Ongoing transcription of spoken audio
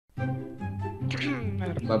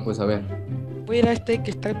me agarró. Va, pues a ver. Voy a ir a este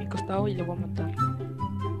que está a mi costado y le voy a matar.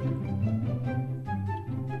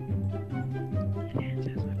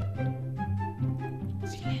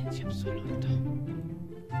 Silencio absoluto.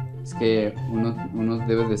 Es que uno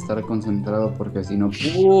debe de estar concentrado porque si no,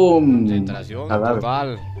 ¡pum! Concentración Cadáver.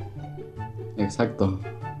 total. Exacto.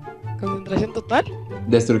 ¿Concentración total?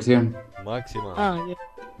 Destrucción. Máxima. Ah, ya.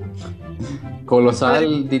 Colosal,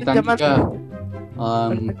 Madre, titánica.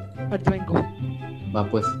 Ahorita vengo. Va,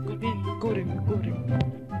 pues. Cúbreme.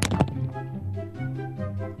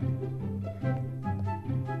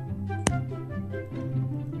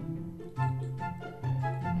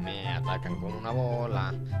 Me atacan con una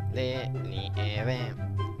bola de nieve.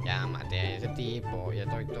 Ya maté a ese tipo, ya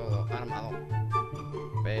estoy todo armado.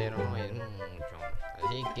 Pero no es mucho,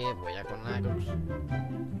 así que voy a con la cruz.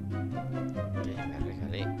 Que me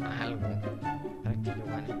regalé algo para que yo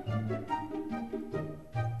gane.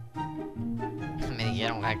 Me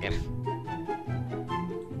dijeron hacker.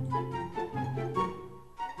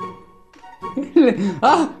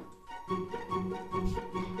 ¡Ah!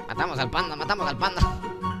 Matamos al panda.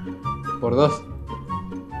 Por 2.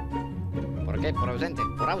 ¿Por qué? Por ausente,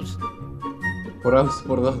 por aus.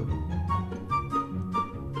 Por 2.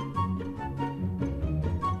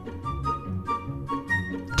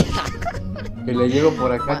 Que le llego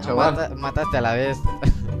por acá, chaval. Mataste a la vez.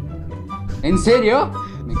 ¿En serio?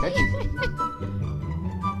 Me cacho.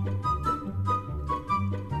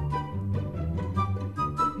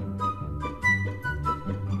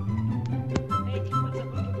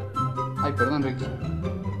 Ay, perdón, Ricky.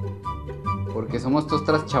 Porque somos todos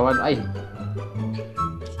tras chaval. Ay.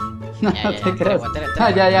 No te creas.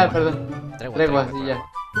 Ya, perdón. Tregua, sí, ya.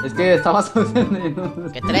 Es que estaba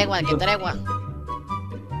sucediendo. Que tregua.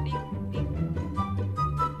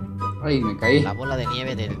 Ay, me caí. La bola de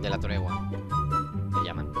nieve de la tregua. Me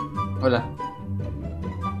llaman. Hola.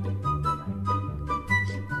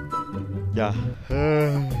 Ya.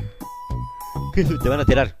 ¿Qué? Te van a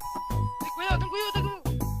tirar. Ten cuidado.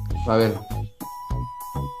 A ver.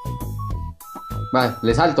 Vale,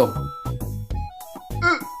 le salto.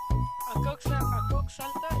 A Cox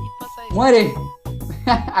salta y pasa eso. ¡Muere!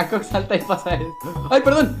 A Cox salta y pasa esto. ¡Ay,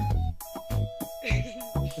 perdón!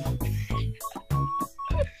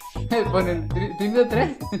 Ponen team de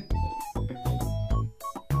 3.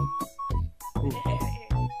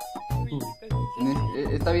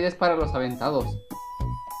 Esta vida es para los aventados.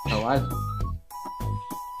 Chaval.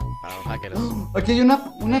 Para los hackers. Aquí hay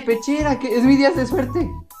una pechera, que es mi día de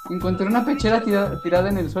suerte. Encontré una pechera tirada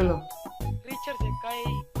en el suelo. Richard se cae.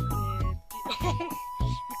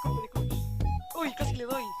 Uy, casi le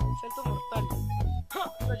doy. Salto mortal.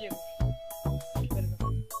 ¡Ja! No llego. Qué verga.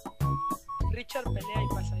 Richard pelea y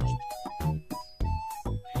pasa esto.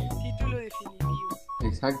 Título definitivo.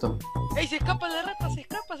 Exacto. ¡Ey! Se escapa la rata, se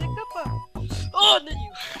escapa. ¡Oh! No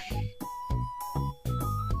llego.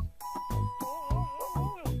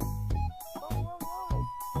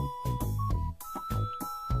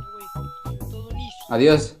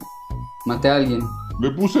 Adiós. Maté a alguien.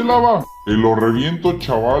 Le puse lava. Y lo reviento,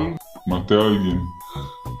 chaval. Maté a alguien.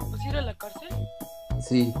 ¿Vas a ir a la cárcel?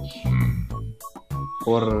 Sí.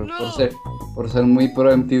 Por ser muy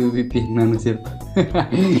pro en PvP. No es cierto.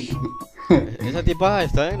 Esa tipa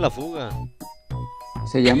está en la fuga.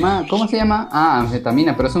 Se llama... ¿Cómo se llama? Ah,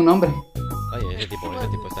 anfetamina, pero es un nombre. Ay, ese tipo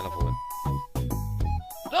está en la fuga.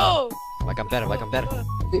 ¡No! Va a campear.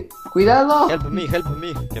 Sí. ¡Cuidado! Help me,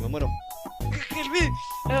 que me muero.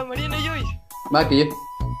 Mariana Joyce. Va, que yo.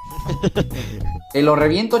 Que lo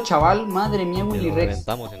reviento, chaval. Madre mía, Que Willy lo Rex.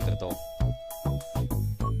 reventamos entre todos.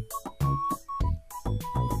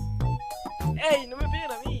 ¡Ey! No me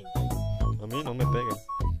peguen a mí. A mí no me peguen.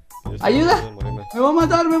 Yo estoy ¡Ayuda! a punto de morirme. Me va a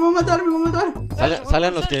matar.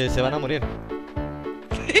 Salen los que se van a morir.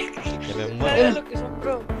 Que me muero. Entra los que son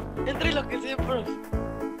pros. Entre los que sean pros.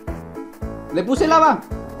 Le puse lava.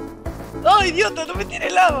 ¡Oh, idiota! ¡No me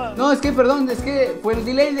tire lava! No, es que, perdón, es que fue el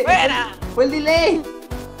delay. ¡Fuera! Fue el delay.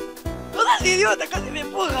 ¡No das idiota! ¡Casi me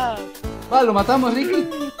empujas! Va, lo matamos, Ricky.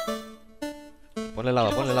 Ponle lava.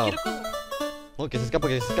 Quiero como- No, que se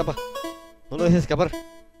escapa. No lo dejes escapar.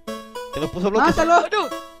 Que nos puso bloques. ¡Mátalo! ¡Oh,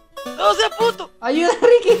 no! ¡No sea puto! ¡Ayuda,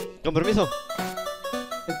 Ricky! Con permiso.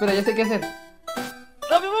 Espera, ya sé qué hacer.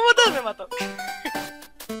 ¡No, me va a matar! ¡Me mató!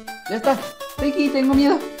 Ya está. Ricky, tengo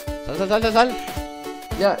miedo. Sal.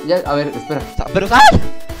 Ya, a ver, espera. ¡Pero sal!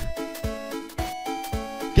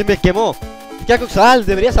 ¿Quién me quemó? ¿Qué hago? Sal,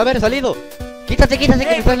 deberías haber salido. Quítate, que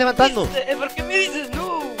me estás levantando. ¿Por qué me dices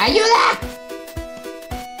no? ¡Ayuda!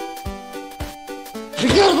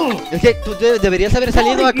 Es que tú deberías haber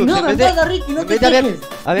salido a Ricky, no, en vez de Ricky, no en te vez de haber... quejes.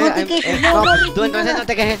 A ver, No te quejes, no, no, Ricky, tú entonces no. no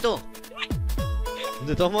te quejes tú.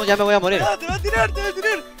 De todos modos ya me voy a morir. Ah, te va a tirar, te va a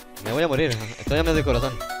tirar. Me voy a morir. Estoy a medio de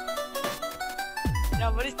corazón.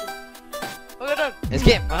 Ya, moriste. Voy a ganar. Es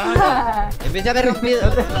que en vez de haber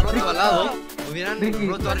roto al lado, hubieran Ricky.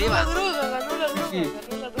 roto Ganó la arriba. droga, ganó la droga, Sí.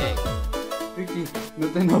 ganó la droga. Ricky, no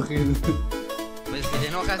te enojes. Pues si te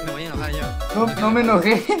enojas me voy a enojar yo. No me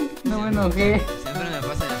enojé. No me enojé. Siempre me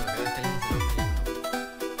pasa eso.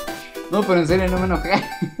 No, pero en serio no me enojé.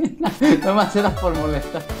 Nomás era por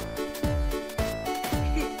molestar.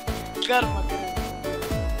 Karma, creo.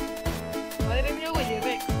 Madre mía, Willy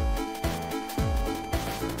Rex.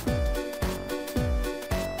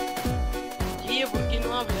 Oye, ¿por qué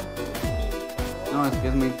no habla? No, es que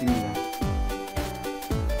es muy tímida.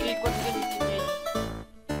 ¿Qué? ¿Cuántos años tiene ella?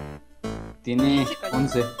 Tiene Se cayó.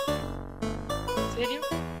 11. ¿En serio?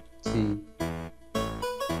 Sí.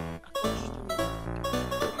 ¿A cuántos estuvo?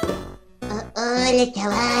 Hola,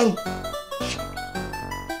 chaval.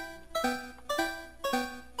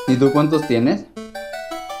 ¿Y tú cuántos tienes?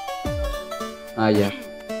 Ah, ya.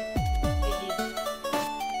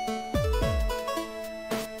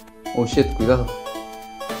 Oh shit, cuidado.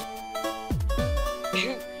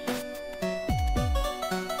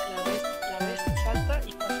 La ves, salta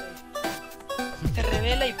y pasa esto. Se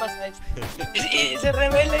revela y pasa esto. Sí, se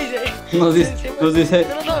revela y se... Nos dice, nos dice,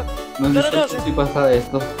 No, nos dice no, si pasa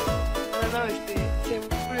esto. se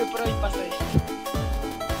vuelve pro y pasa esto.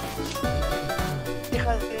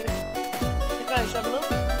 Deja de serlo.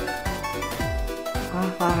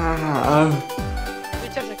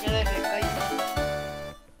 Richard se queda FK y pasa esto.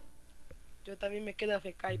 Yo también me quedo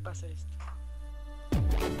FK y pasa esto.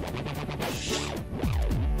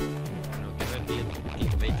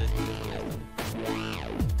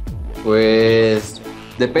 Pues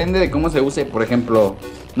depende de cómo se use. Por ejemplo,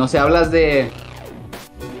 no sé, hablas de,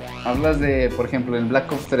 por ejemplo, en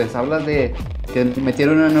Black Ops 3, hablas de que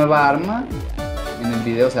metieron una nueva arma en el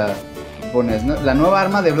video, o sea, pones la nueva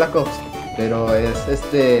arma de Black Ops, pero es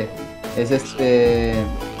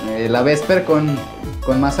la Vesper con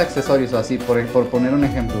más accesorios o así, por poner un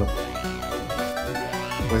ejemplo.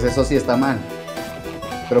 Pues eso sí está mal.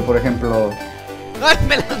 Pero por ejemplo, ¡Ay,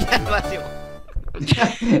 me lancé al vacío!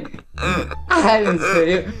 ay, en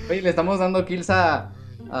serio, oye, le estamos dando kills a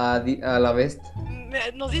la Vest.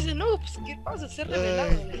 Nos dice, no, pues ¿qué pasa? Ser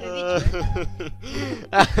revelado, les he dicho.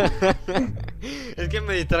 Es que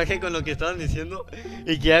me distraje con lo que estaban diciendo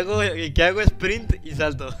y que hago sprint y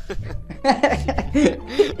salto.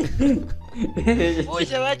 Uy,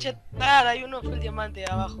 se va a chetar, hay uno full diamante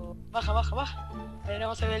abajo. Baja. A ver,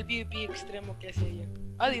 vamos a ver el PvP extremo que hace ella.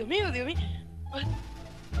 Ah, Dios mío. Ah.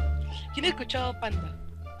 ¿Quién ha escuchado Panda?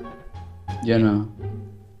 Yo no.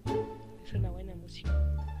 Es una buena música.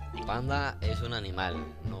 Panda es un animal,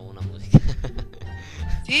 no una música.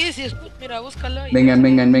 Sí, mira, búscalo. y- Vengan,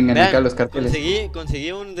 Vean, acá los carteles.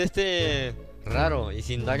 conseguí un de este raro y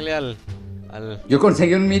sin darle al Yo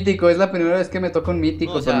conseguí un mítico, es la primera vez que me toca un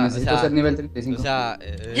mítico, No, o sea, pero necesito o sea, ser nivel 35. o sea,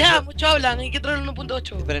 Ya, mucho hablan, hay que traer el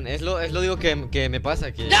 1.8. esperen, es lo digo que me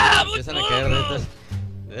pasa, que ¡Ya, empiezan a mucho caer hablan! retos.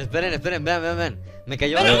 Esperen, vean. Me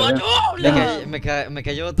cayó, Pero ver, mucho me, hablan. me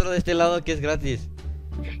cayó otro de este lado que es gratis.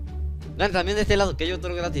 Vean, también de este lado que hay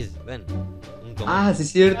otro gratis. Ven. Un combo. Ah, sí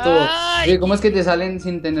es cierto. Ay, Oye, ¿cómo es que te salen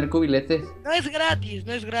sin tener cubiletes? No es gratis.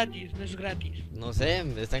 No sé,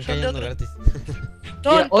 me están Son de cayendo otro- gratis.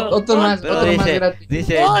 Mira, otro más, Pero otro más dice, gratis.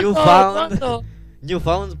 Tonto. you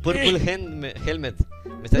found purple helmet.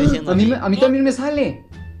 Me está diciendo A mí también me sale.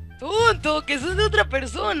 Tonto, que sos de otra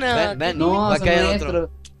persona. Ven, No, va a son caer nuestros.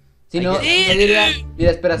 otro. Si Hay no, que- no diría,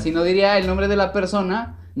 mira, espera, si no diría el nombre de la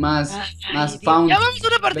persona, más Ay, found. Ya vamos a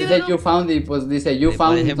una En partida. vez de ¿no? you found y pues dice you Por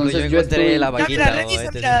found, ejemplo, entonces yo yo encontré estuve. la Ya, vaquita. mira, o revisa,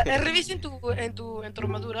 este- mira, revisa en tu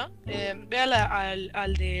armadura. Véala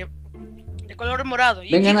al de color morado.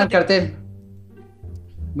 y Vengan al fíjate. cartel.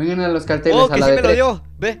 Vengan a los carteles, Oh, a que la sí de me lo 3. dio.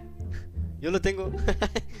 Ve. Yo lo tengo.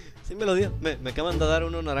 Sí me lo dio. Me acaban de dar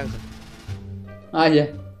uno naranja. Ah, ya.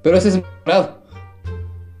 Pero ese es morado.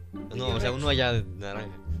 No, o sea, uno allá de naranja.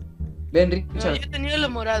 Ven, No, Richard. yo tenía los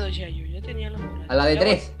morados ya, yo tenía los morados. A la de Ya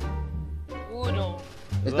 3. voy. Uno.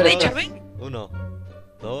 Espera, Richard, espera. ven. 1,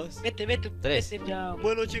 2. Vete. 3. Vete ya.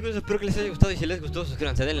 Bueno, chicos, espero que les haya gustado. Y si les gustó,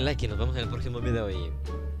 suscríbanse, denle like y nos vemos en el próximo video. Y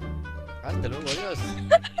hasta luego, adiós.